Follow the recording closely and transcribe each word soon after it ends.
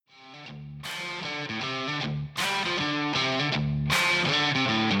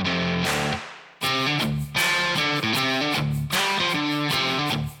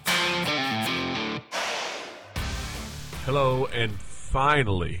Hello, and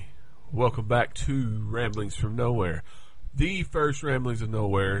finally, welcome back to Ramblings from Nowhere. The first Ramblings of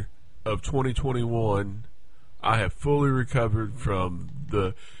Nowhere of 2021. I have fully recovered from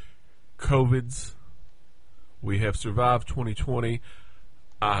the COVIDs. We have survived 2020.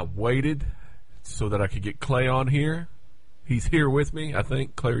 I waited so that I could get Clay on here. He's here with me, I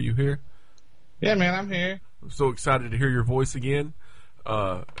think. Clay, are you here? Yeah, man, I'm here. I'm so excited to hear your voice again.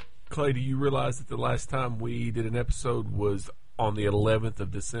 Clay, do you realize that the last time we did an episode was on the 11th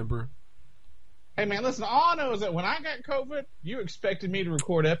of December? Hey, man, listen, all I know is that when I got COVID, you expected me to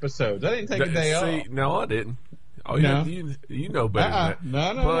record episodes. I didn't take a day off. No, I didn't. Oh, No. you know better than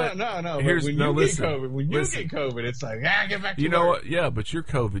that. No. But here's- when no, you listen, get COVID, listen. it's like, get back to You work. know what? Yeah, but your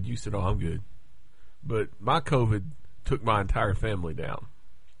COVID, you said, oh, I'm good. But my COVID took my entire family down.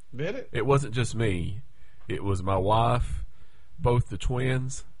 Did it? It wasn't just me. It was my wife, both the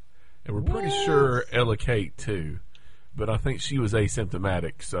twins, and we're pretty What? sure Ella Kate, too. But I think she was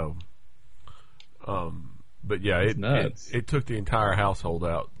asymptomatic, so... but yeah, That's nuts. it took the entire household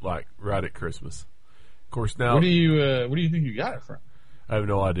out, like, right at Christmas. Of course, now... Where do you think you got it from? I have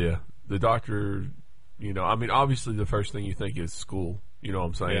no idea. The doctor, obviously the first thing you think is school. You know what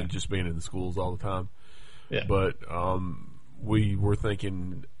I'm saying? Yeah. Just being in the schools all the time. Yeah. But we were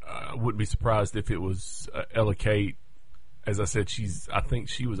thinking, I wouldn't be surprised if it was Ella Kate. As I said, I think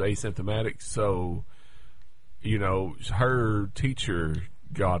she was asymptomatic. So, her teacher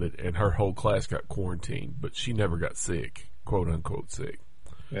got it and her whole class got quarantined, but she never got sick, quote unquote sick.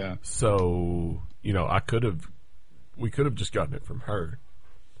 Yeah. So, we could have just gotten it from her.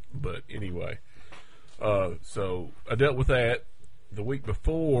 But anyway, so I dealt with that. The week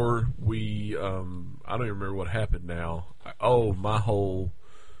before, I don't even remember what happened now. My whole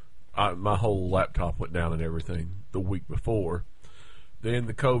laptop went down and everything the week before. Then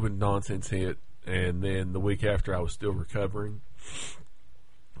the COVID nonsense hit, and then the week after I was still recovering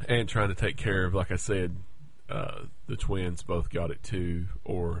and trying to take care of, like I said, the twins both got it too,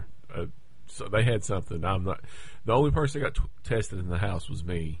 so they had something. I'm not the only person that got tested in the house was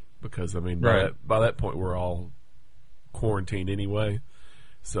me, because Right. by that point we're all quarantined anyway.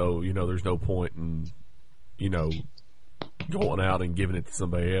 So there's no point in going out and giving it to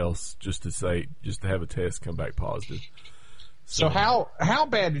somebody else just to have a test come back positive. So how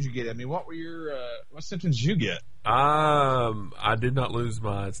bad did you get it? I mean, what symptoms did you get? I did not lose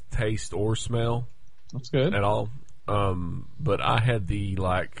my taste or smell That's good. at all. But I had the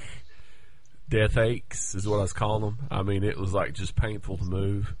death aches is what I was calling them. I mean, it was just painful to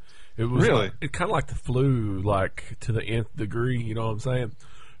move. It was Really? it kind of like the flu, to the nth degree. You know what I'm saying?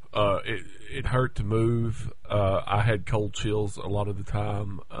 It hurt to move. I had cold chills a lot of the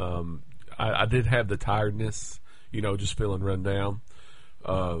time. I did have the tiredness, just feeling run down.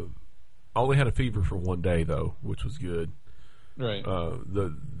 I only had a fever for one day though, which was good. Right.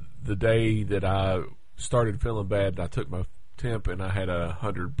 The day that I started feeling bad, I took my temp and I had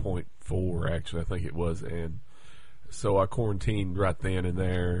 100.4 actually, I think it was, and so I quarantined right then and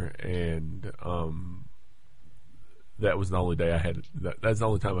there, and that was the only day I had. That's the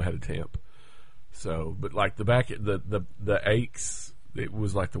only time I had a temp. So, but the aches, it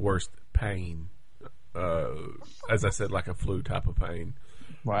was the worst pain. As I said, like a flu type of pain.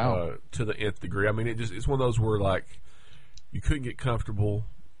 Wow. To the nth degree. I mean, it's one of those where you couldn't get comfortable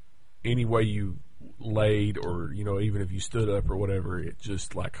any way you laid, or even if you stood up or whatever, it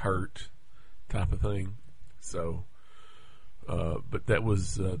just hurt type of thing. So, but that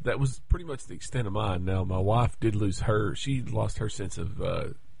was pretty much the extent of mine. Now, my wife did she lost her sense of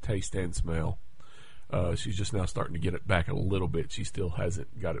taste and smell. She's just now starting to get it back a little bit. She still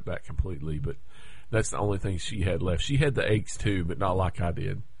hasn't got it back completely, but that's the only thing she had left. She had the aches too, but not like I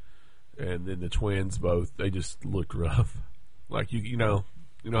did. And then the twins both, they just looked rough. You know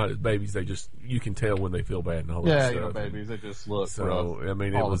how the babies, you can tell when they feel bad and all that stuff. babies, they just look So, rough. I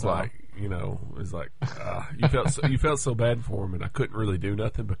mean, it all the was time. you felt so bad for them, and I couldn't really do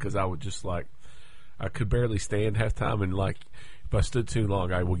nothing because I would just I could barely stand half time, and if I stood too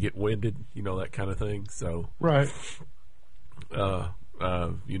long, I would get winded, that kind of thing. So, Right.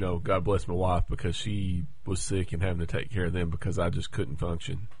 God bless my wife, because she was sick and having to take care of them, because I just couldn't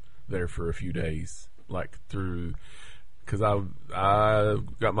function there for a few days, because I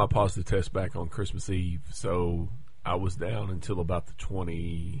got my positive test back on Christmas Eve, so I was down until about the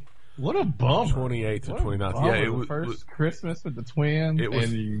 28th What a bummer. or 29th. Bummer. Yeah, it The was first Christmas with the twins. It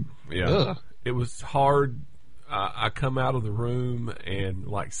was- and you, yeah. Ugh. It was hard. I come out of the room and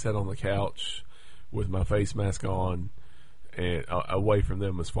sat on the couch with my face mask on and away from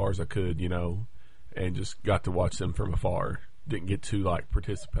them as far as I could, and just got to watch them from afar. didn't get to like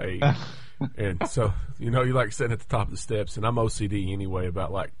participate. And so, you know, you like sitting at the top of the steps, and I'm OCD anyway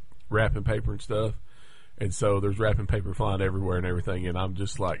about like wrapping paper and stuff. And so there's wrapping paper flying everywhere and everything, and I'm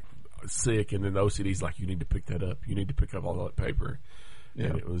just like sick. And then the OCD's like, you need to pick that up. You need to pick up all that paper. Yeah.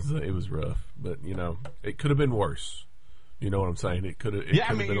 And it was rough, but you know, it could have been worse. You know what I'm saying? It could have. Yeah,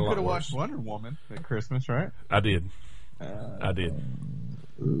 I mean, you could have watched Wonder Woman at Christmas, right? I did. I did.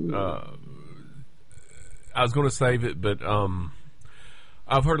 I was going to save it, but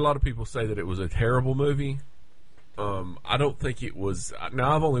I've heard a lot of people say that it was a terrible movie. I don't think it was.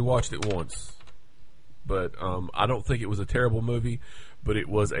 Now, I've only watched it once, but I don't think it was a terrible movie, but it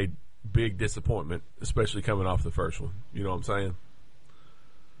was a big disappointment, especially coming off the first one. You know what I'm saying?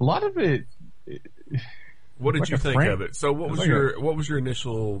 A lot of it. What did you think of it? So, what was your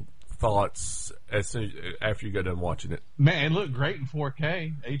initial thoughts after you got done watching it? Man, it looked great in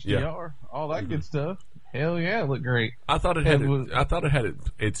 4K, HDR, all that good stuff. Hell yeah, it looked great. I thought it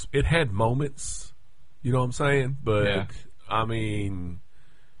had moments. You know what I'm saying? But I mean,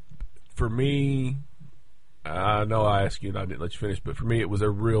 for me, I know I asked you and I didn't let you finish, but for me, it was a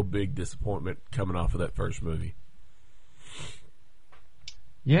real big disappointment coming off of that first movie.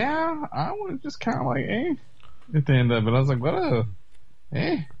 Yeah, I was just kind of like, at the end of it. I was like, what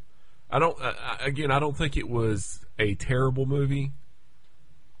I don't think it was a terrible movie,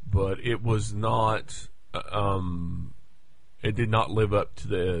 but it was not, it did not live up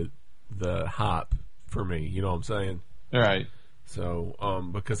to the hype for me. You know what I'm saying? All right.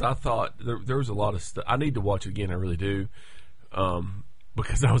 So, because I thought there was a lot of stuff. I need to watch it again. I really do.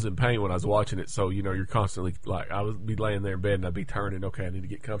 Because I was in pain when I was watching it, so you know you're constantly like I would be laying there in bed and I'd be turning. Okay, I need to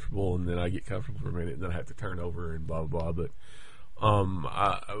get comfortable, and then I get comfortable for a minute, and then I have to turn over and blah blah blah. But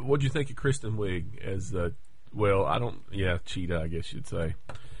what do you think of Kristen Wiig as Cheetah? I guess you'd say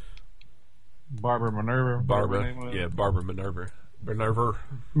Barbara Minerva. Barbara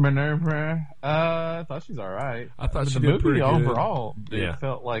Minerva. I thought she's all right. I thought but she the did movie pretty good. Overall, it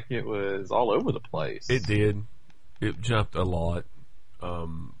felt like it was all over the place. It did. It jumped a lot.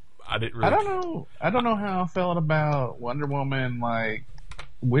 I didn't really. I don't know how I felt about Wonder Woman, like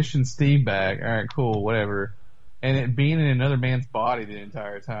wishing Steve back. All right, cool, whatever, and it being in another man's body the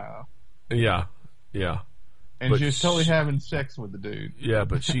entire time. Yeah. And she was totally having sex with the dude. Yeah,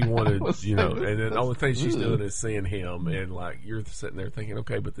 but she wanted, and then the only thing she's doing is seeing him, and like you're sitting there thinking,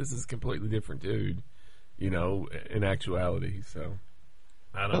 okay, but this is a completely different dude, you know, in actuality. So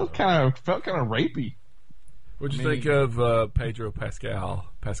I don't know. Felt kind of rapey. What'd you think of Pedro Pascal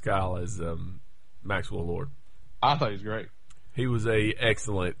as Maxwell Lord? I thought he was great. He was a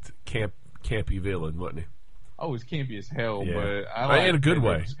excellent campy villain, wasn't he? Oh, he's campy as hell, yeah. but I like in a good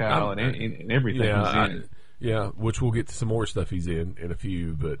Pedro way. Pascal and everything he's in. Yeah, which we'll get to some more stuff he's in a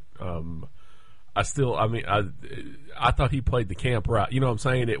few, but I thought he played the camp right. You know what I'm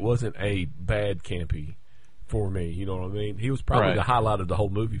saying? It wasn't a bad campy for me. You know what I mean? He was probably the highlight of the whole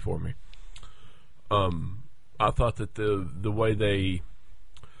movie for me. I thought that the way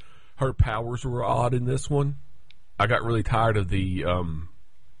her powers were odd in this one. I got really tired of the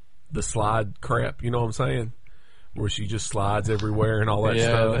slide crap. You know what I'm saying? Where she just slides everywhere and all that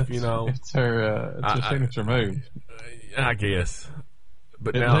stuff. You know, it's her signature move. I guess,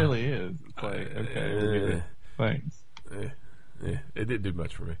 but it now really is. It's like okay, thanks. It didn't do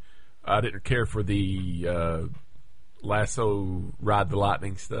much for me. I didn't care for the lasso ride the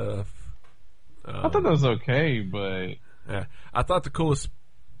lightning stuff. I thought that was okay, but I thought the coolest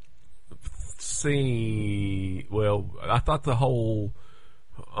scene. Well, I thought the whole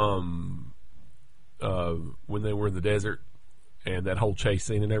when they were in the desert and that whole chase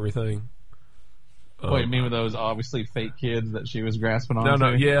scene and everything. Wait, you mean with those obviously fake kids that she was grasping onto?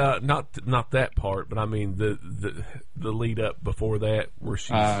 No, yeah, not that part, but I mean the lead up before that where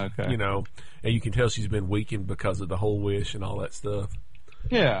she's you know, and you can tell she's been weakened because of the whole wish and all that stuff.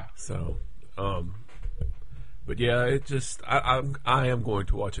 Yeah. So. But yeah, it just I am going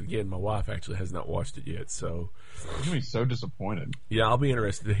to watch it again. My wife actually has not watched it yet, so I'm gonna be so disappointed. Yeah, I'll be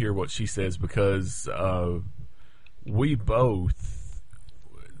interested to hear what she says because we both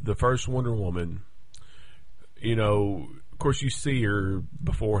the first Wonder Woman, you know, of course you see her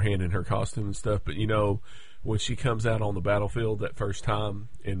beforehand in her costume and stuff, but you know when she comes out on the battlefield that first time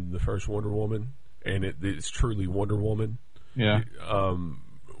in the first Wonder Woman, and it's truly Wonder Woman. Yeah.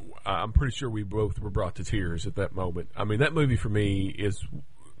 I'm pretty sure we both were brought to tears at that moment. I mean, that movie for me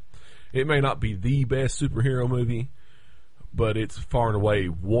it may not be the best superhero movie, but it's far and away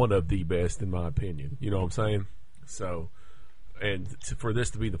one of the best in my opinion. You know what I'm saying? So, and for this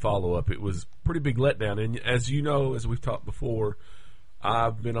to be the follow-up, it was a pretty big letdown. And as you know, as we've talked before,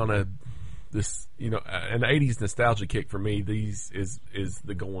 I've been on a this, an '80s nostalgia kick for me. These is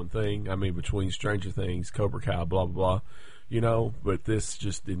the going thing. I mean, between Stranger Things, Cobra Kai, blah blah blah, but this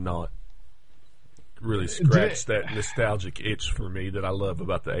just did not really scratch that nostalgic itch for me that I love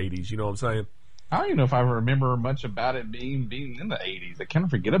about the '80s. You know what I'm saying? I don't even know if I remember much about it being in the 80s. I kind of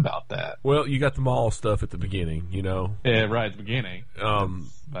forget about that. Well, you got the mall stuff at the beginning, Yeah, right at the beginning.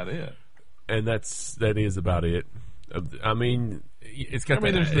 That's about it. And that is about it. I mean, it's got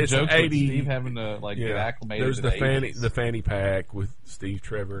there's the jokes 80, with Steve having to get acclimated. There's to the fanny pack with Steve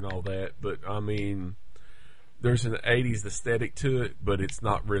Trevor and all that, but I mean, there's an '80s aesthetic to it, but it's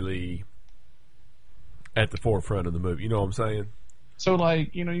not really at the forefront of the movie. You know what I'm saying? So,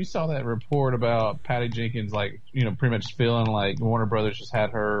 you saw that report about Patty Jenkins, pretty much feeling like Warner Brothers just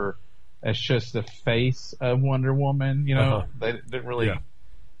had her as just the face of Wonder Woman. They didn't really. Yeah.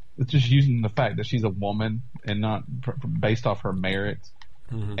 It's just using the fact that she's a woman and not based off her merits.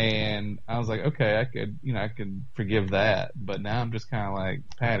 Mm-hmm. And I was like, okay, I could forgive that. But now I'm just kind of like,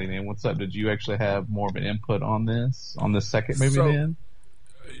 Patty, man, what's up? Did you actually have more of an input on this second movie? Then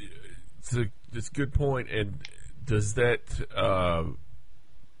it's a good point. And does that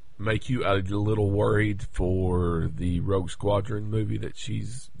make you a little worried for the Rogue Squadron movie that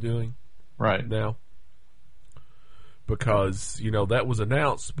she's doing right now? Because, that was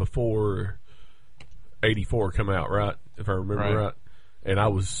announced before 84 come out, right? If I remember right. And I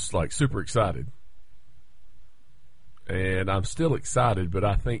was, super excited. And I'm still excited, but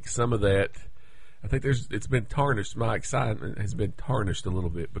I think some of that, it's been tarnished. My excitement has been tarnished a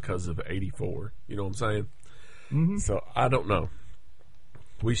little bit because of 84. You know what I'm saying? Mm-hmm. So, I don't know.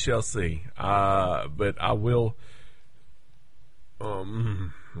 We shall see. But I will...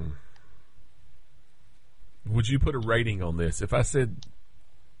 Would you put a rating on this? If I said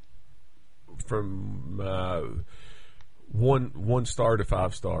from 1 star to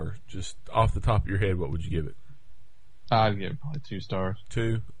 5 star, just off the top of your head, what would you give it? I'd give it probably 2 stars.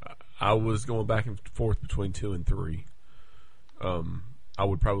 2? I was going back and forth between 2 and 3. I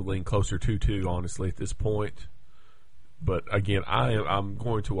would probably lean closer to 2, honestly, at this point. But again, I'm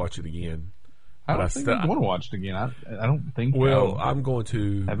going to watch it again. I don't think I want to watch it again. I don't think. Well, I'm going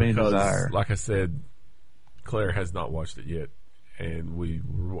to have any desire. Like I said, Claire has not watched it yet, and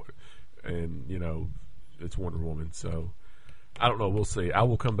it's Wonder Woman. So I don't know. We'll see. I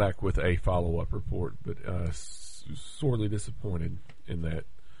will come back with a follow-up report, but sorely disappointed in that.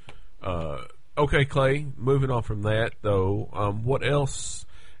 Okay, Clay. Moving on from that, though, what else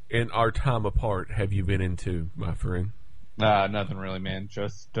in our time apart have you been into, my friend? Nothing really, man.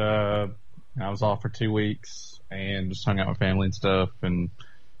 Just I was off for 2 weeks and just hung out with family and stuff, and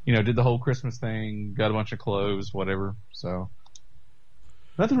did the whole Christmas thing, got a bunch of clothes, whatever. So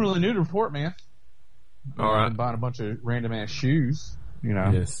nothing really new to report, man. All right, I'm buying a bunch of random ass shoes,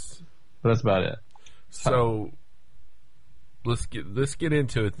 Yes, but that's about it. So let's get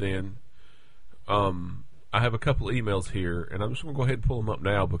into it then. I have a couple emails here, and I'm just going to go ahead and pull them up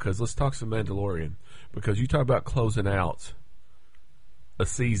now because let's talk some Mandalorian. Because you talk about closing out a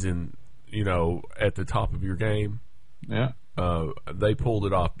season, at the top of your game. Yeah. They pulled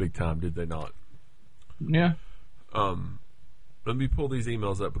it off big time, did they not? Yeah. Let me pull these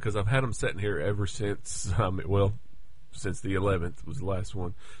emails up because I've had them sitting here ever since, since the 11th was the last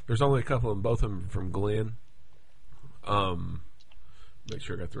one. There's only a couple of them, both of them from Glenn. Make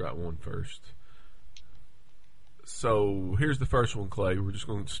sure I got the right one first. So here's the first one, Clay. We're just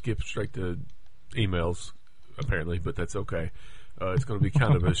going to skip straight to emails, apparently, but that's okay. It's going to be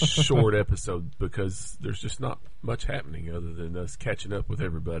kind of a short episode because there's just not much happening other than us catching up with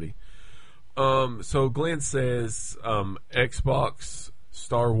everybody. So Glenn says, Xbox,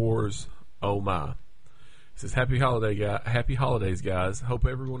 Star Wars, oh my. He says, happy holidays, guys. Hope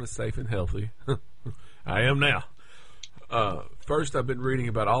everyone is safe and healthy. I am now. First, I've been reading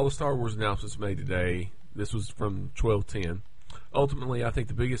about all the Star Wars announcements made today. This was from 12/10. Ultimately, I think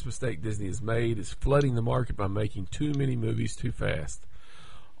the biggest mistake Disney has made is flooding the market by making too many movies too fast.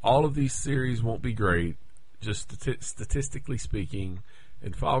 All of these series won't be great, just statistically speaking,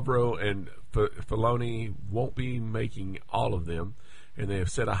 and Favreau and Filoni won't be making all of them, and they have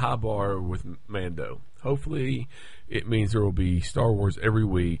set a high bar with Mando. Hopefully, it means there will be Star Wars every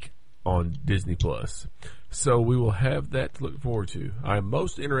week on Disney Plus. So we will have that to look forward to. I am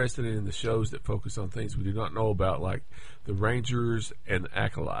most interested in the shows that focus on things we do not know about, like the Rangers and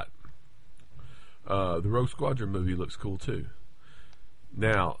Acolyte. The Rogue Squadron movie looks cool too.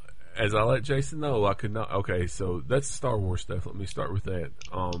 Now, as I let Jason know, I could not. Okay, so that's Star Wars stuff. Let me start with that.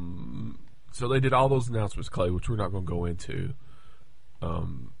 So they did all those announcements, Clay, which we're not going to go into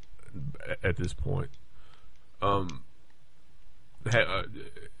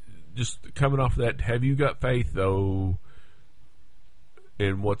just coming off of that, have you got faith though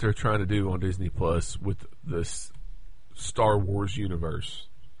in what they're trying to do on Disney Plus with this Star Wars universe?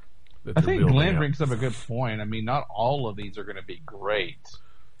 I think Glenn brings up a good point. I mean, not all of these are going to be great.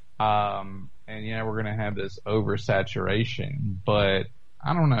 And yeah, we're going to have this oversaturation, but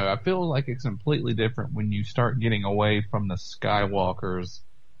I don't know. I feel like it's completely different when you start getting away from the Skywalkers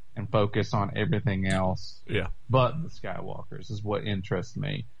and focus on everything else. Yeah. But the Skywalkers is what interests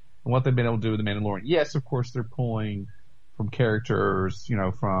me. And what they've been able to do with the Mandalorian. Yes, of course, they're pulling from characters,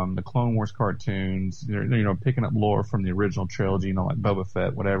 from the Clone Wars cartoons. They're picking up lore from the original trilogy, like Boba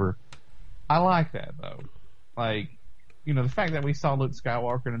Fett, whatever. I like that, though. Like, the fact that we saw Luke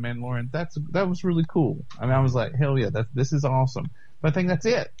Skywalker in the Mandalorian, that was really cool. I mean, I was like, hell yeah, this is awesome. But I think that's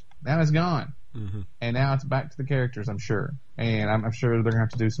it. Now it's gone. Mm-hmm. And now it's back to the characters, I'm sure. And I'm sure they're going to have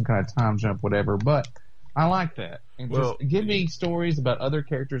to do some kind of time jump, whatever. But I like that. And just give me stories about other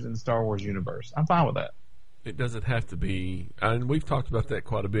characters in the Star Wars universe. I'm fine with that. It doesn't have to be, and we've talked about that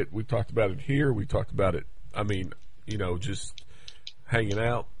quite a bit. We've talked about it here. We talked about it, just hanging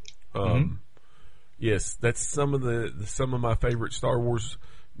out. Yes, that's some of my favorite Star Wars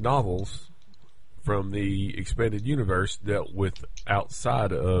novels from the expanded universe dealt with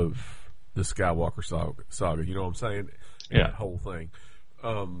outside of the Skywalker saga. You know what I'm saying? Yeah. That whole thing.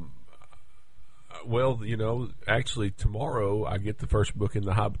 Actually tomorrow I get the first book in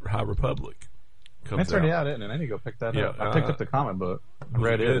the High Republic. That's already out, isn't it? I need to go pick that up. I picked up the comic book. I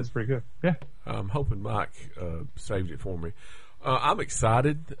read it. It's pretty good. Yeah. I'm hoping Mike saved it for me. I'm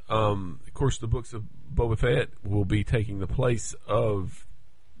excited. Of course, the books of Boba Fett will be taking the place of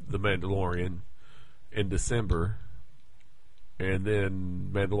The Mandalorian in December. And then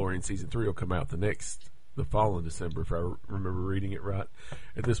Mandalorian Season 3 will come out the following December, if I remember reading it right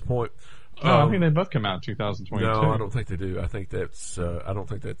at this point. No, I think they both come out in 2022. No, I don't think they do. I think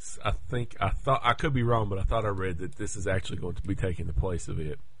I could be wrong, but I thought I read that this is actually going to be taking the place of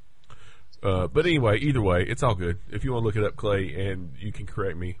it. But anyway, either way, it's all good. If you want to look it up, Clay, and you can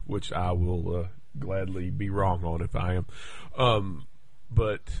correct me, which I will gladly be wrong on if I am.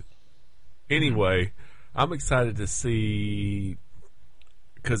 But anyway, I'm excited to see,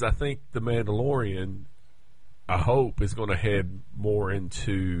 because I think The Mandalorian, I hope, is going to head more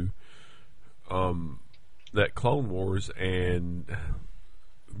into that Clone Wars and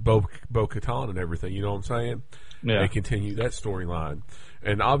Bo-Katan and everything, you know what I'm saying? Yeah. And continue that storyline.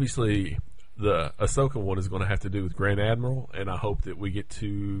 And obviously the Ahsoka one is going to have to do with Grand Admiral, and I hope that we get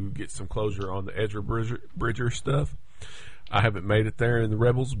some closure on the Ezra Bridger stuff. I haven't made it there in the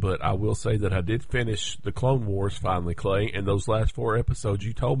Rebels, but I will say that I did finish the Clone Wars finally, Clay, and those last 4 episodes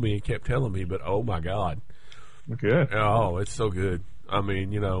you told me and kept telling me, but oh my God. Good. Oh, it's so good. I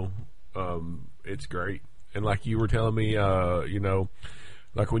mean, it's great. And like you were telling me,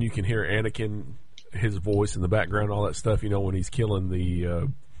 like when you can hear Anakin, his voice in the background, all that stuff, when he's killing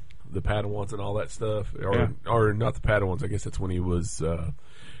the Padawans and all that stuff, or not the Padawans. I guess that's when he was,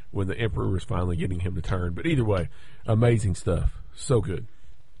 when the Emperor was finally getting him to turn. But either way, amazing stuff. So good.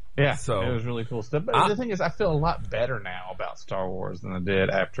 Yeah, so it was really cool stuff. But the thing is, I feel a lot better now about Star Wars than I did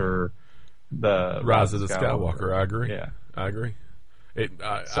after the Rise of the Skywalker. I agree. Yeah, I agree.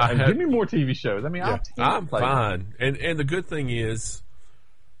 Give me more TV shows. I mean, I'm fine. And the good thing is,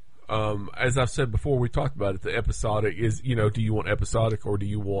 as I've said before, we talked about it. The episodic is, do you want episodic or do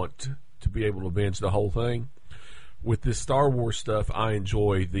you want to be able to binge the whole thing? With this Star Wars stuff, I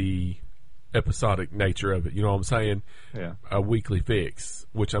enjoy the episodic nature of it. You know what I'm saying? Yeah. A weekly fix,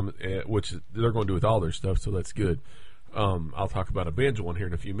 which they're going to do with all their stuff, so that's good. I'll talk about a binge one here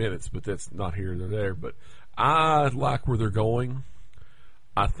in a few minutes, but that's not here or there. But I like where they're going.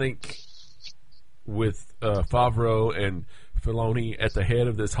 I think with Favreau and Filoni at the head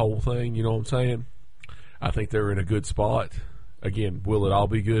of this whole thing, you know what I'm saying? I think they're in a good spot. Again, will it all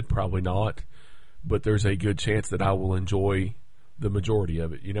be good? Probably not. But there's a good chance that I will enjoy the majority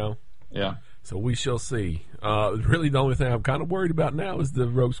of it, Yeah. So we shall see. Really, the only thing I'm kind of worried about now is the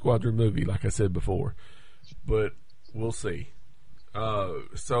Rogue Squadron movie, like I said before. But we'll see.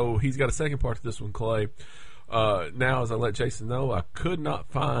 So he's got a second part to this one, Clay. Now, as I let Jason know, I could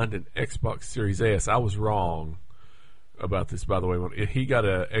not find an Xbox Series S. I was wrong about this, by the way. He got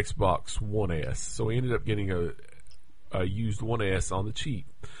a Xbox One S, so he ended up getting a used One S on the cheap.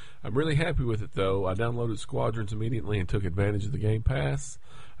 I'm really happy with it, though. I downloaded Squadrons immediately and took advantage of the Game Pass.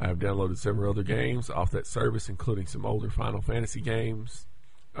 I have downloaded several other games off that service, including some older Final Fantasy games,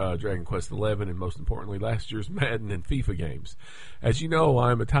 Dragon Quest XI, and most importantly, last year's Madden and FIFA games. As you know,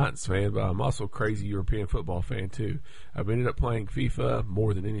 I'm a Titans fan, but I'm also a crazy European football fan, too. I've ended up playing FIFA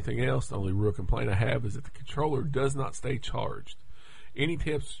more than anything else. The only real complaint I have is that the controller does not stay charged. Any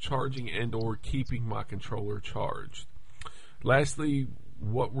tips charging and or keeping my controller charged? Lastly,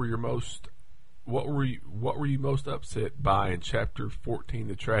 what were you most upset by in Chapter 14,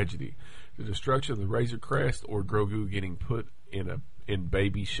 The Tragedy? The destruction of the Razor Crest or Grogu getting put in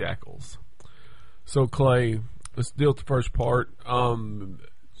baby shackles? So, Clay, let's deal with the first part.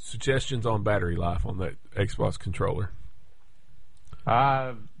 Suggestions on battery life on that Xbox controller.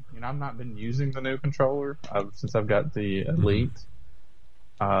 I've not been using the new controller since I've got the Elite.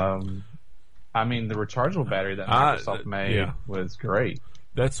 The rechargeable battery that Microsoft made was great.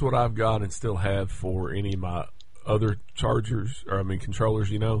 That's what I've got and still have for any of my other controllers,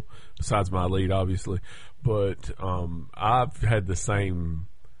 besides my Elite, obviously. But I've had the same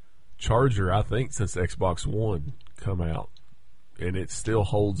charger, I think, since Xbox One come out. And it still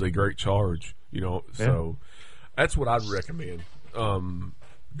holds a great charge, so that's what I'd recommend.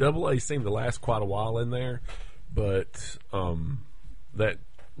 AA seemed to last quite a while in there, but that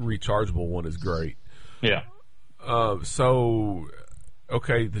rechargeable one is great. Yeah. The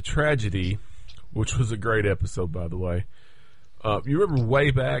Tragedy, which was a great episode, by the way. You remember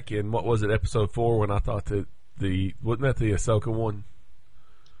way back in, what was it, episode 4, when I thought that wasn't that the Ahsoka one?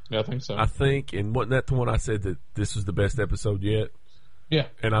 Yeah, I think so. And wasn't that the one I said that this was the best episode yet? Yeah.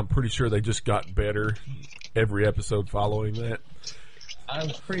 And I'm pretty sure they just got better every episode following that. It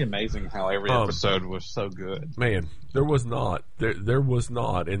was pretty amazing how every episode was so good. Man, there was not. There was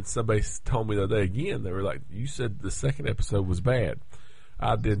not. And somebody told me the other day again, they were like, you said the second episode was bad.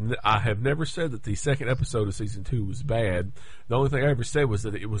 I have never said that the second episode of season 2 was bad. The only thing I ever said was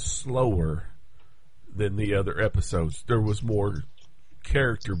that it was slower than the other episodes. There was more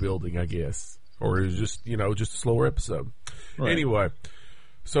character building, I guess. Or it was just a slower episode. Right. Anyway,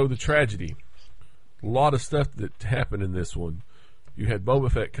 so The Tragedy. A lot of stuff that happened in this one. You had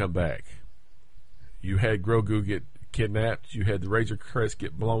Boba Fett come back. You had Grogu get kidnapped. You had the Razor Crest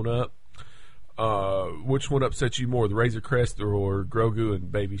get blown up. Which one upset you more, the Razor Crest or Grogu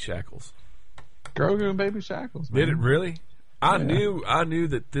and Baby Shackles? Grogu and Baby Shackles. Man. Did it really? I knew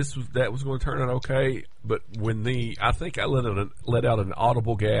that that was going to turn out okay, but when I think I let out an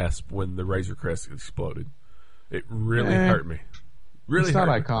audible gasp when the Razor Crest exploded. It really hurt me. Really, it's not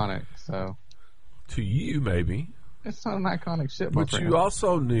iconic, so to you maybe. It's not an iconic ship, but you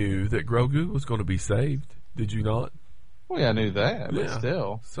also knew that Grogu was going to be saved. Did you not? Well, yeah, I knew that, but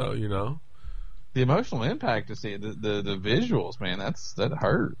still. So the emotional impact to see the visuals, man, that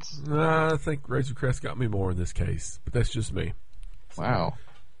hurts. I think Razor Crest got me more in this case, but that's just me. Wow.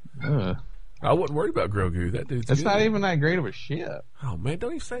 I wasn't worried about Grogu. That dude's It's good. not even that great of a ship. Oh man,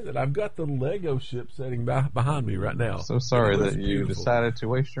 don't even say that. I've got the Lego ship sitting behind me right now. So sorry that you decided to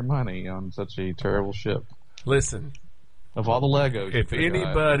waste your money on such a terrible ship. Listen, of all the Legos, if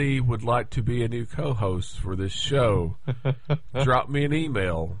anybody would like to be a new co-host for this show, drop me an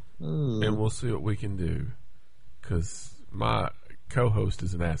email and we'll see what we can do. Because my co-host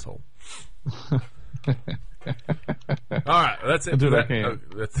is an asshole. All right, that's it.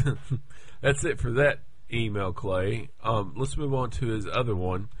 That's it for that email, Clay. Let's move on to his other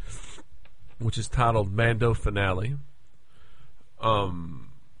one, which is titled Mando Finale.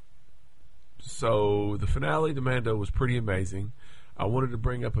 So the finale to Mando was pretty amazing. I wanted to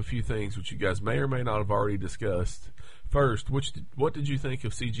bring up a few things which you guys may or may not have already discussed. First, what did you think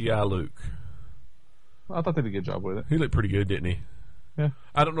of CGI Luke? Well, I thought they did a good job with it. He looked pretty good, didn't he? Yeah.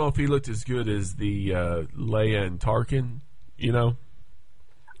 I don't know if he looked as good as the Leia and Tarkin,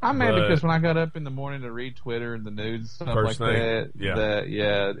 I'm mad because when I got up in the morning to read Twitter and the news and stuff like that,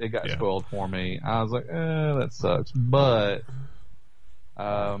 it got spoiled for me. I was like, that sucks. But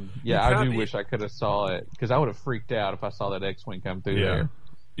I do wish I could have saw it because I would have freaked out if I saw that X-wing come through there.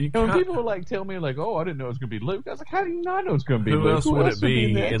 When people would tell me "Oh, I didn't know it was going to be Luke," I was like, "How do you not know it's going to be Luke? Who else would it be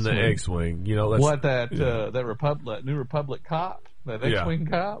in the X-wing?" That New Republic cop, that X-wing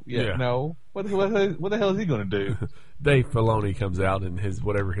cop? No. What the hell is he going to do? Dave Filoni comes out and his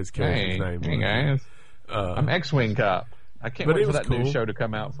character's name. Hey guys, I'm X-wing cop. I can't wait for that new show to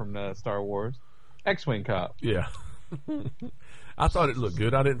come out from Star Wars. X-wing cop. Yeah. I thought it looked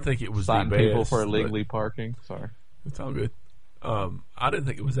good. I didn't think it was the best. People for illegally parking. Sorry. It's all good. I didn't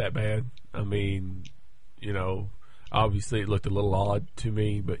think it was that bad. I mean, obviously it looked a little odd to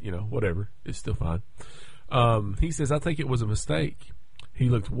me, but, whatever. It's still fine. He says, I think it was a mistake. He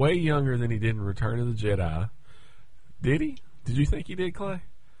looked way younger than he did in Return of the Jedi. Did he? Did you think he did, Clay?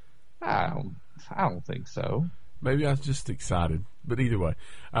 I don't think so. Maybe I was just excited. But either way,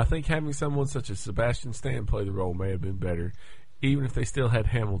 I think having someone such as Sebastian Stan play the role may have been better, even if they still had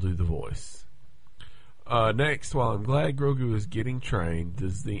Hamill do the voice. Next, while I'm glad Grogu is getting trained,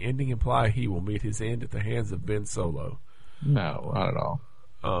 does the ending imply he will meet his end at the hands of Ben Solo? No, not at all.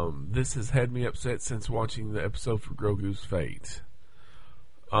 This has had me upset since watching the episode for Grogu's fate.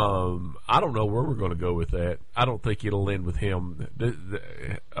 I don't know where we're going to go with that. I don't think it'll end with him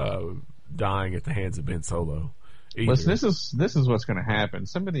dying at the hands of Ben Solo. Listen, this is what's going to happen.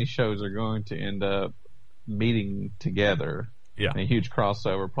 Some of these shows are going to end up meeting together. Yeah. In a huge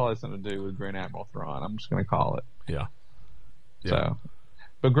crossover, probably something to do with Grand Admiral Thrawn. I'm just going to call it. Yeah. So,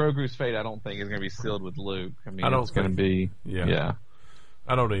 but Grogu's fate, I don't think is going to be sealed with Luke. I mean, it's going to be. Yeah.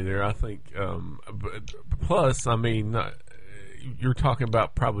 I don't either. I think. Plus, I mean, you're talking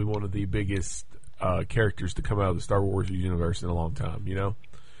about probably one of the biggest characters to come out of the Star Wars universe in a long time. You know.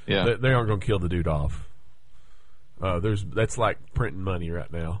 Yeah. They aren't going to kill the dude off. That's like printing money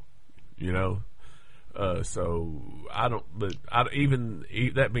right now. You know. So I don't. But even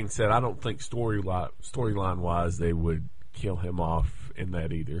that being said, I don't think storyline wise they would kill him off in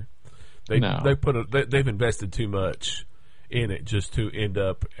that either. They've invested too much in it just to end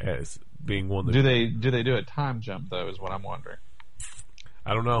up as being one that. Do they do a time jump though? Is what I'm wondering.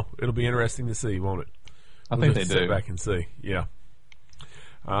 I don't know. It'll be interesting to see, won't it? I think they do. Sit back and see. Yeah.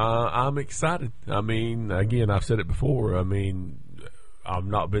 I'm excited. I mean, again, I've said it before. I mean, I've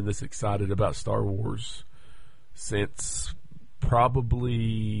not been this excited about Star Wars since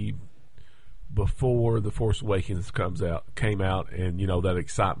probably before The Force Awakens came out, and you know that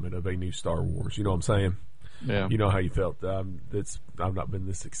excitement of a new Star Wars. You know what I'm saying? Yeah. You know how you felt. I've not been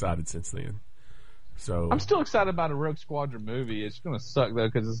this excited since then. So I'm still excited about a Rogue Squadron movie. It's going to suck though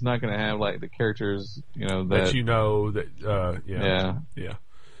because it's not going to have like the characters, you know, that yeah.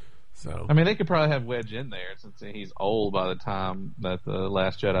 So I mean, they could probably have Wedge in there since he's old by the time that the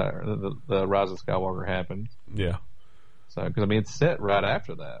Last Jedi or the Rise of Skywalker happened. Yeah. So because I mean, it's set right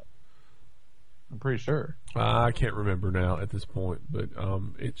after that. I'm pretty sure. I can't remember now at this point, but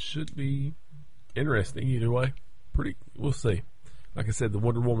it should be interesting either way. We'll see. Like I said, the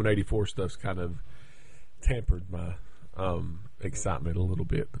Wonder Woman 84 stuff's kind of tempered my excitement a little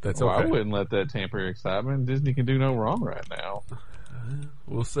bit, but that's okay. I wouldn't let that tamper your excitement. Disney can do no wrong right now.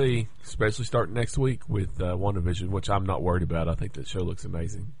 We'll see, especially starting next week with WandaVision, which I'm not worried about. I think that show looks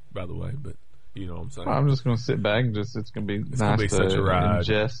amazing, by the way, but you know what I'm saying. I'm just going to sit back and it's going to be nice to such a ride.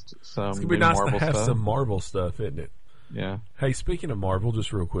 Ingest some It's going to be nice Marvel to have stuff. some Marvel stuff, isn't it? Yeah. Hey, speaking of Marvel,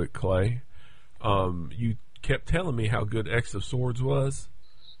 just real quick, Clay, you kept telling me how good X of Swords was.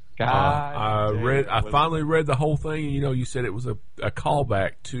 I finally read the whole thing, and you know, you said it was a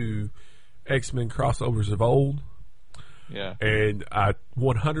callback to X-Men crossovers of old. Yeah. And I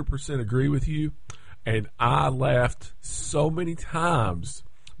 100% agree with you. And I laughed so many times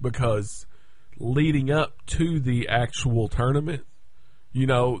because leading up to the actual tournament, you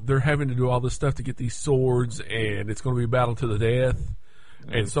know, they're having to do all this stuff to get these swords, and it's going to be a battle to the death.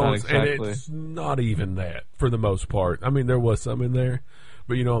 And so and it's not even that for the most part. I mean, there was some in there,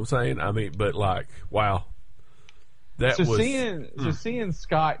 but you know what I'm saying? I mean, but like, wow. Seeing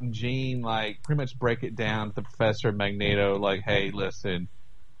Scott and Jean like pretty much break it down to the Professor and Magneto, like, hey, listen,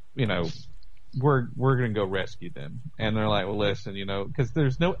 you know, we're gonna go rescue them, and they're like, well, listen, you know, because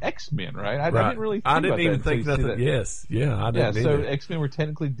there's no X-Men, right? I didn't really. I didn't even think that. Yes, yeah, I didn't. Yeah, so X-Men were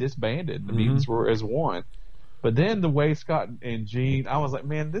technically disbanded. The mutants were as one. But then the way Scott and Jean, I was like,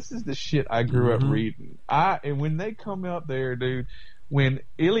 man, this is the shit I grew up reading. And when they come up there, dude. When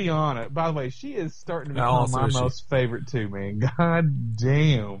Illyana, by the way, she is starting to become my most favorite too, man. God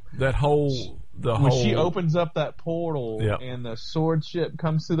damn. When she opens up that portal and the sword ship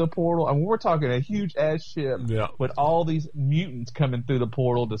comes through the portal, and we're talking a huge ass ship with all these mutants coming through the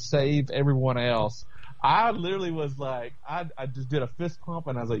portal to save everyone else. I literally was like, I just did a fist pump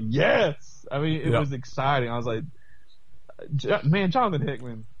and I was like, yes! I mean, it was exciting. I was like, man, Jonathan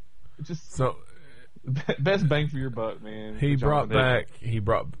Hickman, best bang for your buck, man. He brought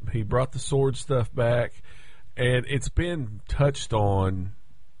the sword stuff back, and it's been touched on,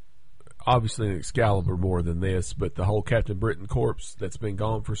 obviously in Excalibur more than this, but the whole Captain Britain corpse that's been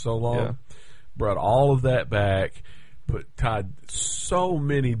gone for so long brought all of that back, tied so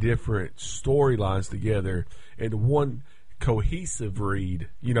many different storylines together into one cohesive read,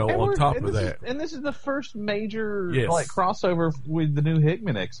 you know, on top of that. And this is the first major like crossover with the new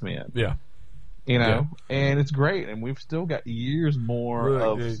Hickman X-Men. Yeah. You know, and it's great, and we've still got years more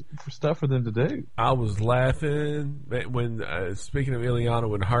of stuff for them to do. I was laughing when, speaking of Illyana,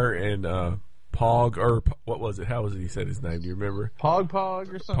 when her and Pog, or what was it? How was it he said his name? Do you remember? Pog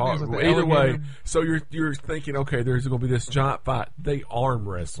or something? Like either way, so you're thinking, okay, there's going to be this giant fight. They arm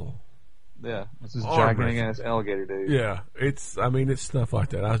wrestle. Yeah, it's this gigantic ass alligator dude. Yeah, it's stuff like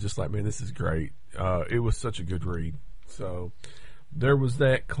that. I was just like, man, this is great. It was such a good read. So there was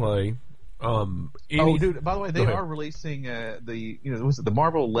that, Clay. Dude! By the way, they are releasing was it the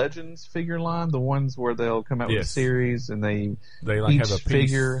Marvel Legends figure line? The ones where they'll come out with a series and they like each have a piece,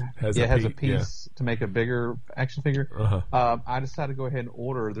 figure has a piece yeah. to make a bigger action figure. Uh-huh. I decided to go ahead and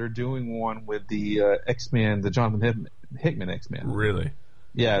order. They're doing one with the X-Men, the Jonathan Hickman X-Men. Really?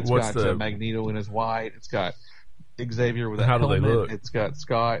 Yeah, it's got Magneto in his white. It's got Xavier with a helmet. How do they look? It's got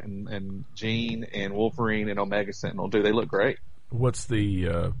Scott and Jean and Wolverine and Omega Sentinel. Dude, they look great. What's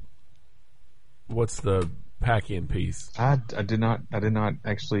the pack-in piece? I did not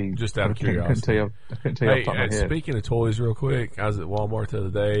actually. Just out of curiosity. I couldn't tell you off the top of my head. Speaking of toys real quick, I was at Walmart the other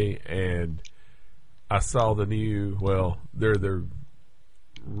day and I saw the new, they're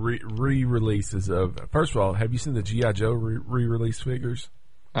re-releases of, first of all, have you seen the G.I. Joe re-release figures?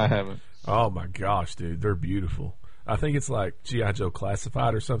 I haven't. Oh my gosh, dude, they're beautiful. I think it's like G.I. Joe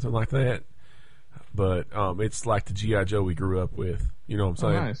Classified or something like that. But it's like the G.I. Joe we grew up with. You know what I'm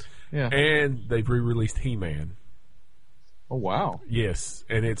saying? Oh, nice. Yeah. And they've re-released He-Man. Oh, wow. Yes.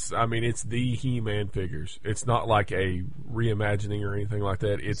 And it's the He-Man figures. It's not like a reimagining or anything like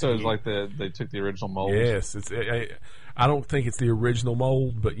that. It's like they took the original mold? Yes. I don't think it's the original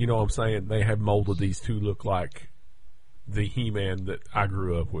mold, but you know what I'm saying? They have molded these to look like the He-Man that I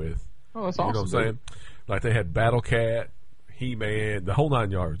grew up with. Oh, that's awesome. You know what I'm saying? Like they had Battle Cat, He-Man, the whole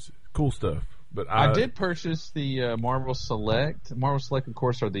 9 yards. Cool stuff. But I did purchase the Marvel Select. Marvel Select, of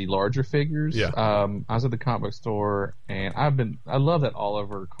course, are the larger figures. Yeah. I was at the comic book store, and I love that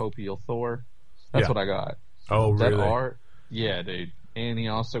Oliver Copiel Thor. That's what I got. Oh, really? That art, yeah, dude. And he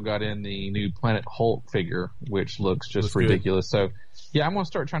also got in the new Planet Hulk figure, which looks just ridiculous. Good. So, yeah, I'm gonna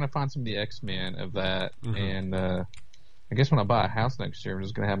start trying to find some of the X-Men of that, and I guess when I buy a house next year, I'm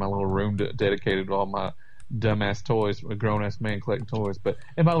just gonna have my little room dedicated to all my dumbass toys, a grown ass man collecting toys.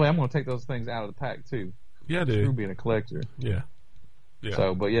 And by the way, I'm going to take those things out of the pack too. Yeah, dude. Screw being a collector. Yeah.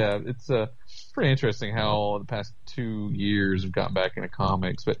 So, but yeah, it's pretty interesting how the past 2 years have gotten back into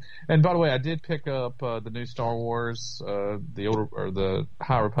comics. And by the way, I did pick up the new Star Wars, the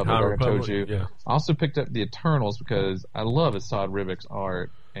High Republic. I told you. Yeah. I also picked up the Eternals because I love Assad Ribick's art,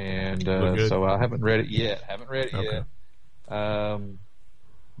 and so I haven't read it yet.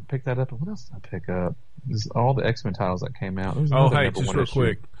 Pick that up. And what else did I pick up? All the X-Men titles that came out. Just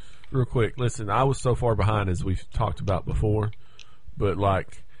real quick. Listen, I was so far behind as we've talked about before, but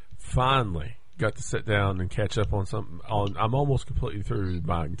like finally got to sit down and catch up on something. I'm almost completely through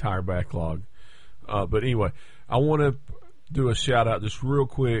my entire backlog. But anyway, I want to do a shout out just real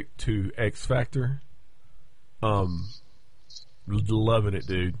quick to X Factor. Loving it,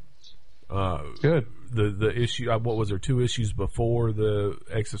 dude. Good. The issue, what was there, 2 issues before the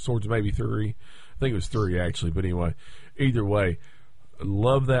X of Swords, maybe 3? I think it was 3 actually, but anyway, either way,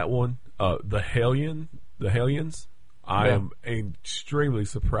 love that one. The Hellions, I am extremely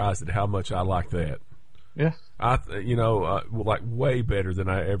surprised at how much I like that. Yeah. Like way better than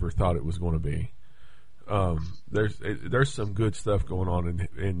I ever thought it was going to be. There's some good stuff going on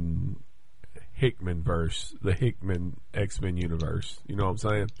in Hickman verse, the Hickman X-Men universe. You know what I'm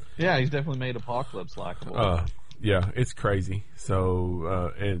saying? Yeah, he's definitely made Apocalypse likable. Yeah, it's crazy.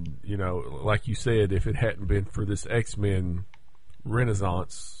 So, and like you said, if it hadn't been for this X-Men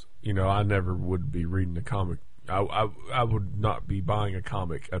renaissance, I never would be reading a comic. I would not be buying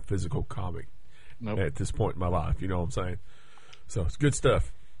a physical comic at this point in my life. You know what I'm saying? So it's good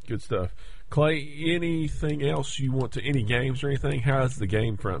stuff. Good stuff. Clay, anything else you want to, any games or anything? How's the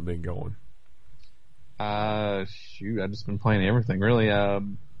game front been going? I've just been playing everything really. Of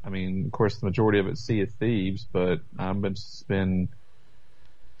course, the majority of it's Sea of Thieves, but I've been.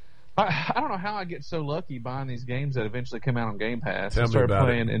 I don't know how I get so lucky buying these games that eventually come out on Game Pass. I started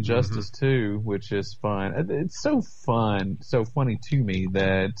playing Injustice 2, which is fun. It's so fun, so funny to me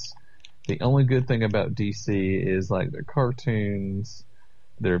that the only good thing about DC is like their cartoons,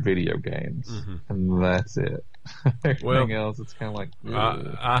 their video games, and that's it. Everything else, it's kind of like.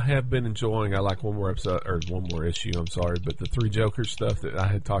 I have been enjoying. I like one more issue. I'm sorry, but the 3 Jokers stuff that I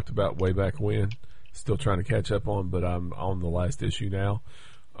had talked about way back when, still trying to catch up on, but I'm on the last issue now.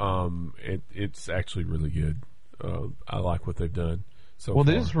 It's actually really good. I like what they've done. So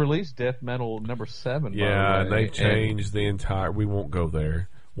they just released Death Metal number 7. Yeah, and they've changed the entire. We won't go there.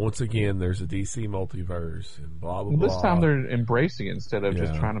 Once again, there's a DC multiverse and blah blah blah. This time they're embracing it instead of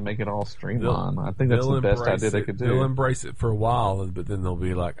just trying to make it all streamlined. I think that's the best idea they could do. They'll embrace it for a while, but then they'll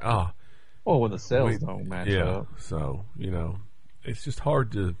be like, well, when the sales don't match up. So it's just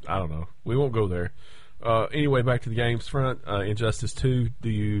hard to. I don't know. We won't go there. Anyway, back to the games front. Injustice 2. Do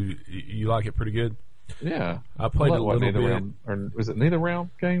you like it pretty good? Yeah, I played it a little bit. Or was it NetherRealm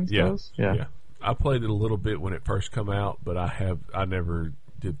games? Yeah. I played it a little bit when it first come out, but I never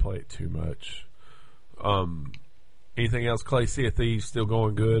did play it too much. Anything else, Clay? Sea of Thieves still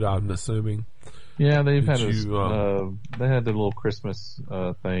going good, I'm assuming. Yeah, they had their little Christmas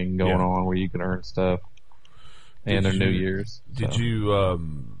thing going on where you can earn stuff, and their New Year's. Did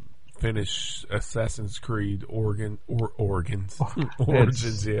you finish Assassin's Creed Origins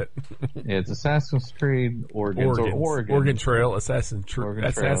yet? Yeah, it's Assassin's Creed Origins. Oregon Trail, Assassin's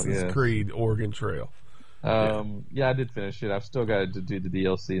yes. Creed Oregon Trail. Yeah, I did finish it. I've still got to do the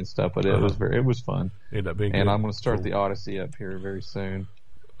DLC and stuff, but it was fun. Ended up being and good. I'm going to start the Odyssey up here very soon.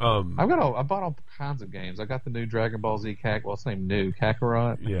 I bought all kinds of games. I got the new Dragon Ball Z it's named new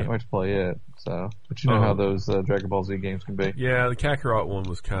Kakarot. I can't wait to play it. So, but you know how those Dragon Ball Z games can be. Yeah, the Kakarot one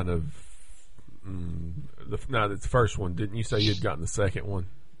was kind of the first one. Didn't you say you had gotten the second one?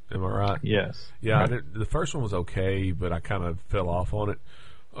 Am I right? Yes. Yeah, right. The first one was okay, but I kind of fell off on it.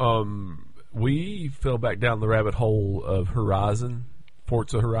 We fell back down the rabbit hole of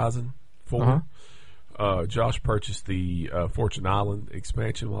Forza Horizon 4. Uh-huh. Josh purchased the Fortune Island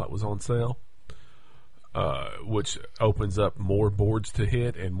expansion while it was on sale, which opens up more boards to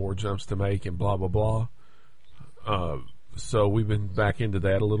hit and more jumps to make and blah, blah, blah. So we've been back into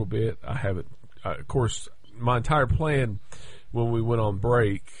that a little bit. I haven't, of course, my entire plan when we went on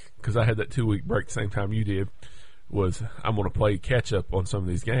break, because I had that 2-week break the same time you did, was I'm going to play catch up on some of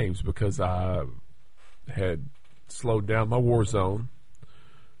these games because I had slowed down my Warzone,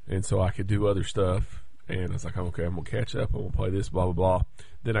 and so I could do other stuff. And I was like, okay, I'm going to catch up. I'm going to play this, blah, blah, blah.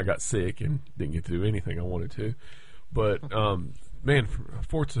 Then I got sick and didn't get to do anything I wanted to. But, man,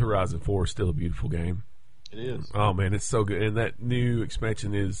 Forza Horizon 4 is still a beautiful game. It is. Oh, man, it's so good. And that new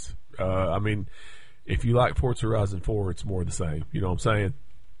expansion is, if you like Forza Horizon 4, it's more of the same. You know what I'm saying?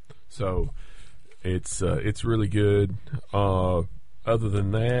 So it's really good. Other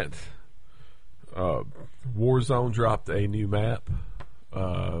than that, Warzone dropped a new map,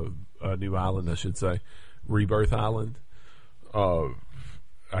 a new island, I should say, Rebirth Island. I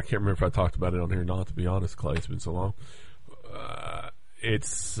can't remember if I talked about it on here or not, to be honest, Clay. It's been so long.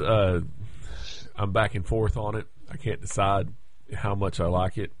 I'm back and forth on it. I can't decide how much I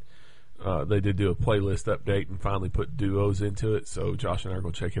like it. They did do a playlist update and finally put duos into it, so Josh and I are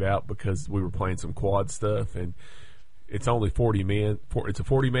going to check it out because we were playing some quad stuff, and it's only 40 men. It's a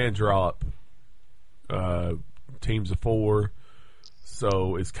 40-man drop, teams of 4,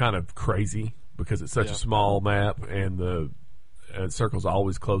 so it's kind of crazy because it's such a small map, and the circle's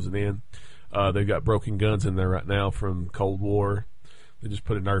always closing in. They've got broken guns in there right now from Cold War. They just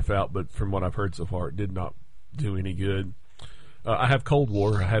put a nerf out, but from what I've heard so far, it did not do any good. I have Cold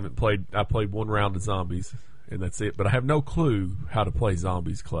War. I played one round of zombies, and that's it. But I have no clue how to play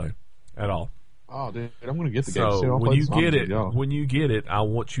zombies, Clay, at all. Oh, dude, I'm going to get the game. So when you get it, I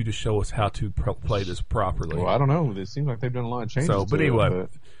want you to show us how to play this properly. Well, I don't know. It seems like they've done a lot of changes. So, but anyway,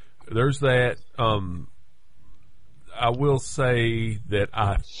 there's that. I will say that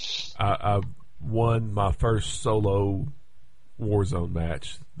I won my first solo Warzone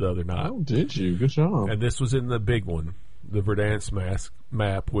match the other night. Oh, did you? Good job. And this was in the big one, the Verdansk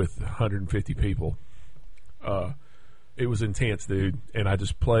map with 150 people. It was intense, dude. And I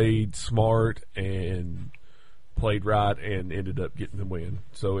just played smart and played right and ended up getting the win.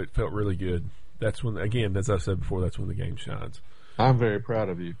 So it felt really good. That's when, again, as I said before, that's when the game shines. I'm very proud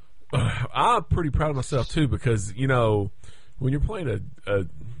of you. I'm pretty proud of myself too because, you know, when you're playing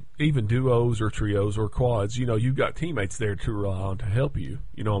even duos or trios or quads, you know, you've got teammates there to rely on to help you.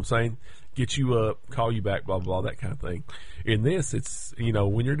 You know what I'm saying? Get you up, call you back, blah, blah, blah, that kind of thing. In this, it's, you know,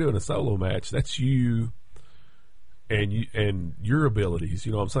 when you're doing a solo match, that's you and your abilities.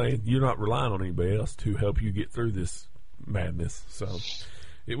 You know what I'm saying? You're not relying on anybody else to help you get through this madness. So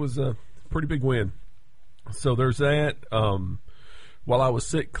it was a pretty big win. So there's that. While I was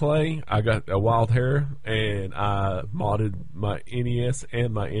sick, Clay, I got a wild hair, and I modded my NES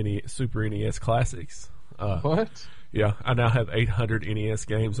and my Super NES Classics. What? Yeah, I now have 800 NES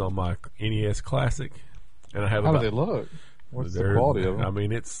games on my NES Classic, and I have. How do they look? What's the quality of them? I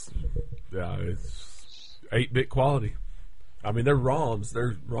mean, it's 8-bit quality. I mean, they're ROMs.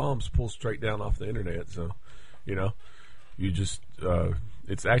 They're ROMs pulled straight down off the internet. So, you know, you just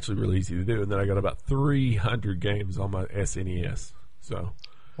it's actually really easy to do. And then I got about 300 games on my SNES. So,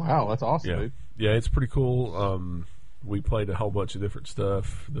 wow, that's awesome, dude. Yeah, it's pretty cool. We played a whole bunch of different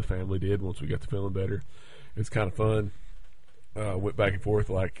stuff. The family did once we got to feeling better. It's kind of fun. Went back and forth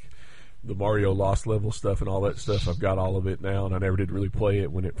like the Mario Lost Level stuff and all that stuff. I've got all of it now, and I never did really play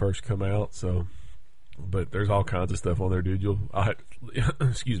it when it first come out. So, but there's all kinds of stuff on there, dude.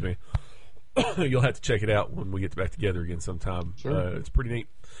 Excuse me. You'll have to check it out when we get back together again sometime. Sure. It's pretty neat.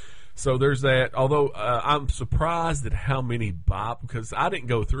 So there's that. Although I'm surprised at how many because I didn't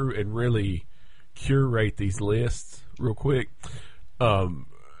go through and really curate these lists real quick.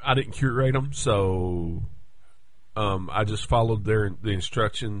 I didn't curate them, so I just followed the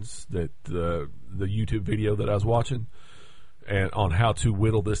instructions that the YouTube video that I was watching, and on how to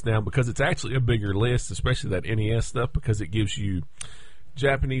whittle this down, because it's actually a bigger list, especially that NES stuff, because it gives you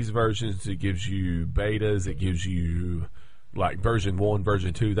Japanese versions, it gives you betas, it gives you like version 1,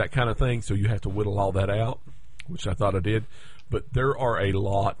 version 2, that kind of thing. So you have to whittle all that out, which I thought I did. But there are a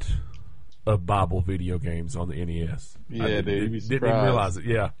lot of Bible video games on the NES. Yeah, dude. Didn't even realize it.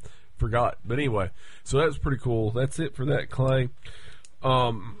 Yeah, forgot. But anyway, so that was pretty cool. That's it for that, Clay.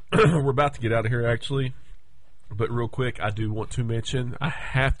 We're about to get out of here, actually. But real quick, I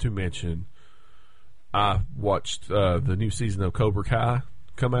have to mention, I watched the new season of Cobra Kai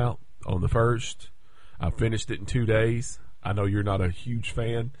come out on the 1st. I finished it in 2 days. I know you're not a huge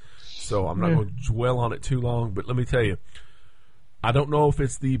fan, so I'm not going to dwell on it too long. But let me tell you, I don't know if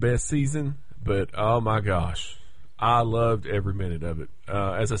it's the best season, but oh my gosh, I loved every minute of it.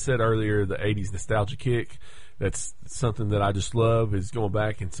 As I said earlier, the 80s nostalgia kick, that's something that I just love, is going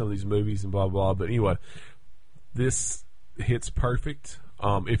back in some of these movies and blah, blah. But anyway, this hits perfect.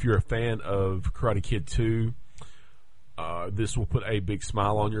 If you're a fan of Karate Kid 2, this will put a big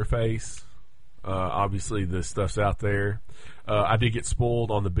smile on your face. Obviously, the stuff's out there. I did get spoiled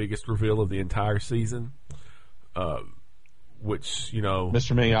on the biggest reveal of the entire season, which, you know...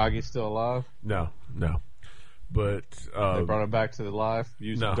 Mr. Miyagi's still alive? No. But... they brought him back to life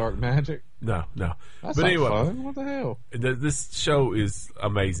using dark magic? No. That's but not anyway, fun. What the hell? This show is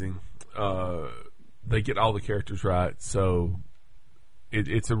amazing. They get all the characters right, so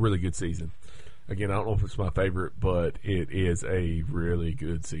it's a really good season. Again, I don't know if it's my favorite, but it is a really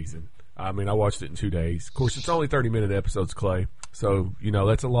good season. I mean, I watched it in 2 days. Of course, it's only 30-minute episodes, Clay. So, you know,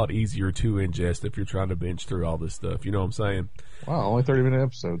 that's a lot easier to ingest if you're trying to binge through all this stuff. You know what I'm saying? Wow, only 30-minute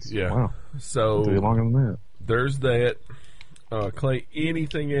episodes. Yeah. Wow. So, it'll be longer than that. There's that. Clay,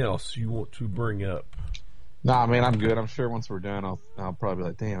 anything else you want to bring up? Nah, man, I'm good. I'm sure once we're done, I'll probably be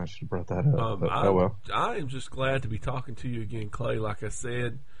like, damn, I should have brought that up. But, oh well. I am just glad to be talking to you again, Clay. Like I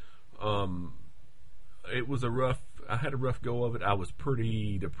said, it was I had a rough go of it. I was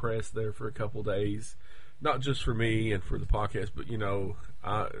pretty depressed there for a couple days. Not just for me and for the podcast, but, you know,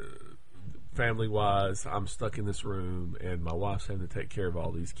 family-wise, I'm stuck in this room, and my wife's having to take care of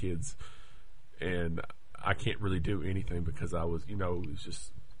all these kids, and I can't really do anything because I was, you know, it was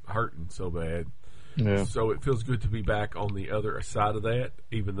just hurting so bad. Yeah. So it feels good to be back on the other side of that,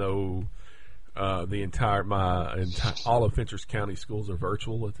 even though all of Fentress County schools are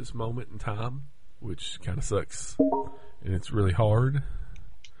virtual at this moment in time, which kind of sucks, and it's really hard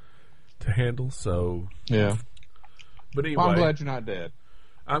to handle. So yeah. But anyway, well, I'm glad you're not dead.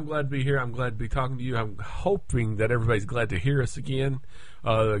 I'm glad to be here. I'm glad to be talking to you. I'm hoping that everybody's glad to hear us again.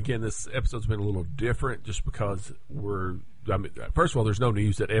 Again, this episode's been a little different just because first of all, there's no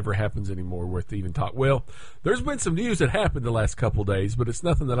news that ever happens anymore worth even talk. Well, there's been some news that happened the last couple days, but it's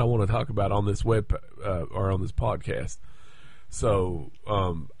nothing that I want to talk about on this or on this podcast. So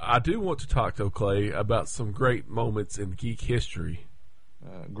I do want to talk, though, Clay, about some great moments in geek history.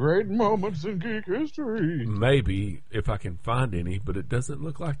 Great moments in geek history. Maybe, if I can find any, but it doesn't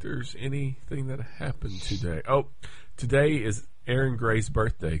look like there's anything that happened today. Oh, today is Aaron Gray's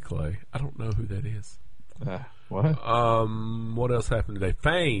birthday, Clay. I don't know who that is. What? What else happened today?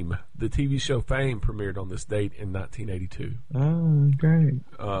 Fame. The TV show Fame premiered on this date in 1982. Oh, great.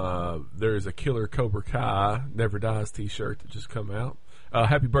 There's a Killer Cobra Kai Never Dies t-shirt that just come out.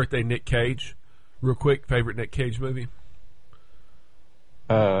 Happy birthday, Nick Cage. Real quick, favorite Nick Cage movie?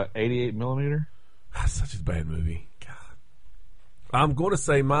 88 millimeter. Such a bad movie. God. I'm going to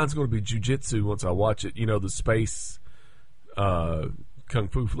say mine's going to be Jiu-Jitsu once I watch it. You know, the space kung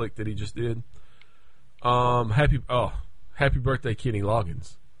fu flick that he just did. Happy birthday, Kenny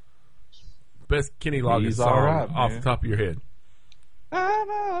Loggins. Best Kenny Loggins song off the top of your head. I'm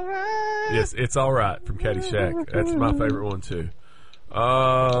all right. Yes, It's All Right from Caddyshack. That's my favorite one too.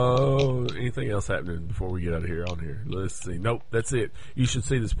 Anything else happening before we get out of here on here? Let's see. Nope, that's it. You should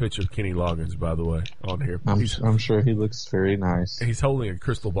see this picture of Kenny Loggins, by the way, on here. I'm sure he looks very nice. He's holding a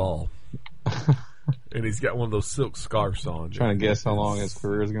crystal ball. And he's got one of those silk scarves on. Trying to guess how long his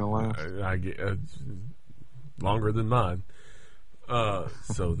career is going to last. I get longer than mine.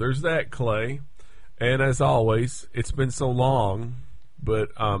 So there's that, Clay. And as always, it's been so long,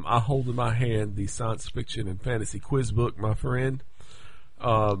 but I hold in my hand the science fiction and fantasy quiz book, my friend.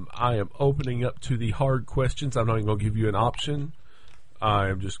 I am opening up to the hard questions. I'm not even going to give you an option. I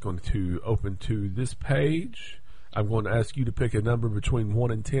am just going to open to this page. I'm going to ask you to pick a number between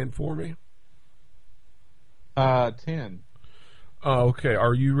 1 and 10 for me. 10. Okay,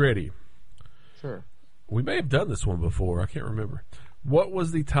 are you ready? Sure. We may have done this one before. I can't remember. What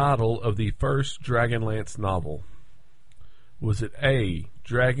was the title of the first Dragonlance novel? Was it A,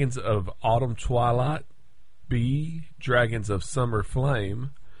 Dragons of Autumn Twilight, B, Dragons of Summer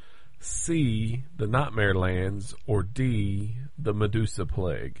Flame, C, The Nightmare Lands, or D, The Medusa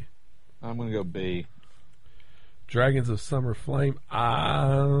Plague? I'm going to go B. Dragons of Summer Flame.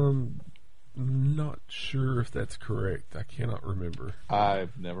 I'm not sure if that's correct. I cannot remember.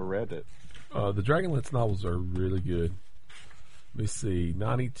 I've never read it. The Dragonlance novels are really good. Let me see.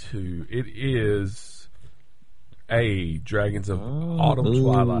 92. It is A, Dragons of Autumn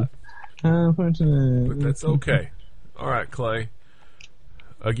Twilight. But that's okay. All right, Clay.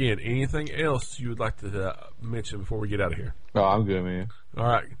 Again, anything else you would like to mention before we get out of here? Oh, I'm good, man. All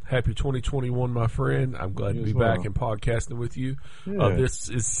right. Happy 2021, my friend. I'm glad to be back and podcasting with you. Yeah. This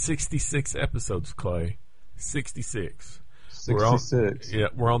is 66 episodes, Clay. 66. 66.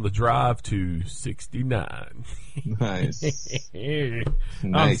 We're on the drive to 69. Nice.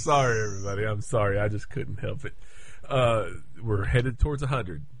 I'm sorry, everybody. I'm sorry. I just couldn't help it. We're headed towards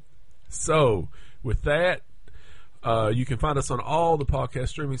 100. So, with that, you can find us on all the podcast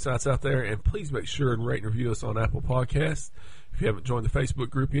streaming sites out there, and please make sure and rate and review us on Apple Podcasts. If you haven't joined the Facebook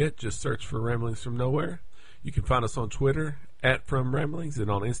group yet, just search for Ramblings from Nowhere. You can find us on Twitter @From Ramblings, and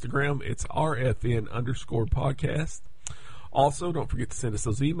on Instagram, it's RFN_podcast. Also, don't forget to send us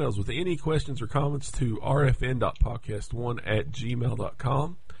those emails with any questions or comments to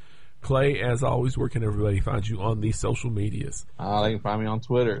rfn.podcast1@gmail.com. Clay, as always, where can everybody find you on the social medias? They can find me on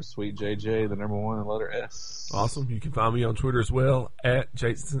Twitter, SweetJJ, the number 1 and letter S. Awesome. You can find me on Twitter as well at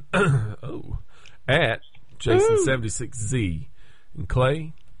Jason. At Jason76Z. And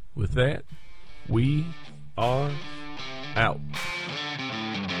Clay, with that, we are out.